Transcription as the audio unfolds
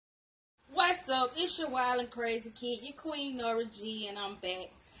up? It's your wild and crazy kid, your queen Nora G, and I'm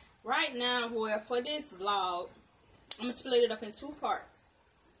back. Right now, well, for this vlog, I'm going to split it up in 2 parts.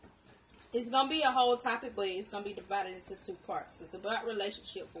 It's going to be a whole topic, but it's going to be divided into 2 parts. It's about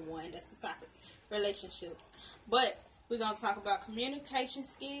relationship for one. That's the topic. Relationships. But we're going to talk about communication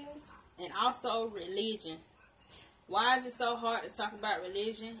skills and also religion. Why is it so hard to talk about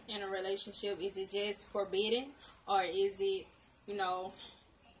religion in a relationship? Is it just forbidden? Or is it,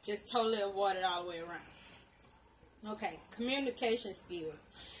 just totally avoided all the way around? Okay, communication skills.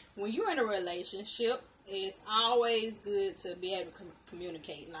 When you're in a relationship, it's always good to be able to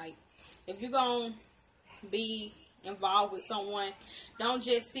communicate. Like, if you're going to be involved with someone, don't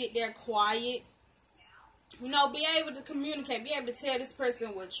just sit there quiet. Be able to communicate. Be able to tell this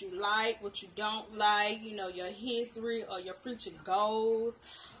person what you like, what you don't like, your history or your future goals.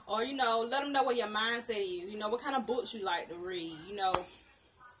 Or, let them know what your mindset is. What kind of books you like to read.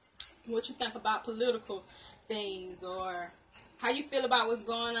 What you think about political things. Or how you feel about what's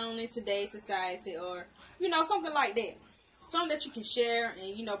going on in today's society. Or, something like that. Something that you can share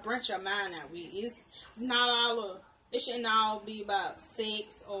and, branch your mind out with. It's not all it shouldn't all be about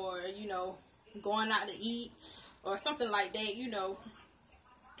sex or, going out to eat or something like that,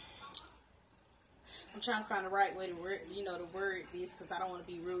 I'm trying to find the right way to word, to word this, because I don't want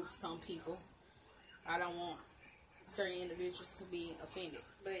to be rude to some people. I don't want certain individuals to be offended.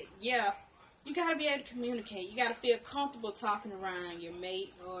 But yeah, you got to be able to communicate. You got to feel comfortable talking around your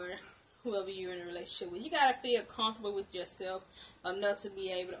mate or whoever you're in a relationship with. You got to feel comfortable with yourself enough to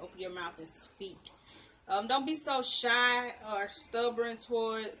be able to open your mouth and speak. Don't be so shy or stubborn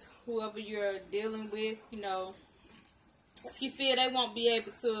towards whoever you're dealing with. If you feel they won't be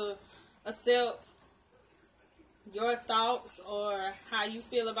able to accept your thoughts or how you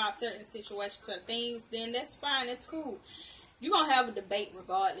feel about certain situations or things, then that's fine. That's cool. You're going to have a debate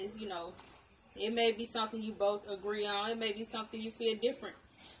regardless. It may be something you both agree on. It may be something you feel different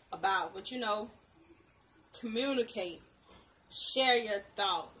about. But, communicate. Share your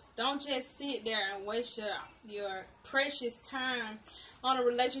thoughts. Don't just sit there and waste your precious time on a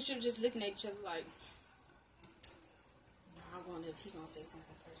relationship just looking at each other like, I wonder if he's going to say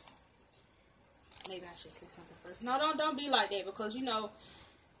something first. Maybe I should say something first. No, don't be like that, because,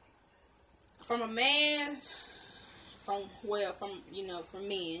 from a man's, from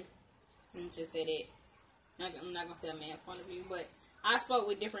men, let me just say that. I'm not going to say a man's point of view, but I spoke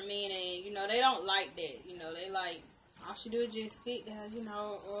with different men and, they don't like that. They like, all she do is just sit there,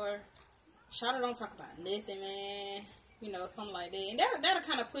 or Shawty don't talk about nothing, man. Something like that. And that'll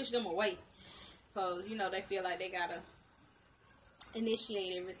kind of push them away. Because, they feel like they gotta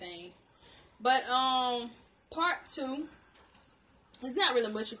initiate everything. But, part 2, there's not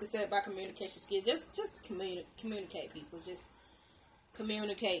really much you can say about communication skills. Just communicate, people. Just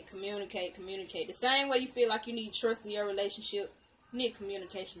communicate. The same way you feel like you need trust in your relationship, you need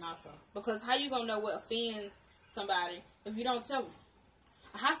communication also. Because how you gonna know what offends somebody if you don't tell them?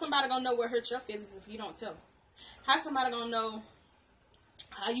 How somebody gonna know what hurts your feelings if you don't tell them? How somebody gonna know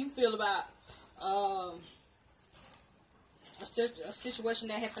how you feel about a situation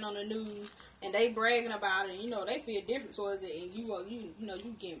that happened on the news and they bragging about it, and, they feel different towards it, and you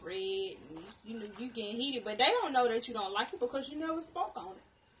getting red and you getting heated, but they don't know that you don't like it because you never spoke on it.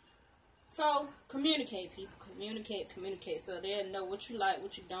 So communicate, people. Communicate so they'll know what you like,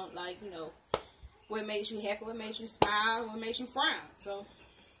 what you don't like, what makes you happy, what makes you smile, what makes you frown. So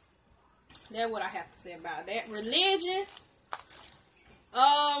that's what I have to say about that. Religion,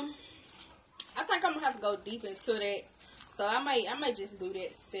 I think I'm gonna have to go deep into that. So I might just do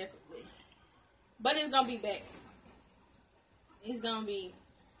that separately. But it's gonna be back. It's gonna be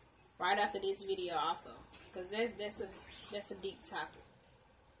right after this video also, because that's a deep topic.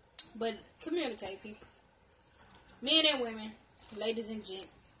 But communicate, people. Men and women, ladies and gents,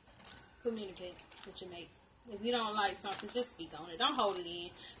 communicate with your mate. If you don't like something, just speak on it. Don't hold it in.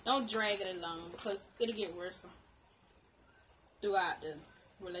 Don't drag it along, because it'll get worse throughout the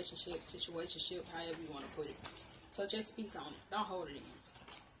relationship, situationship, however you want to put it. So just speak on it. Don't hold it in.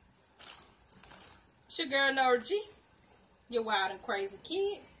 It's your girl Nora G, your wild and crazy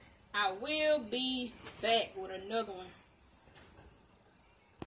kid. I will be back with another one.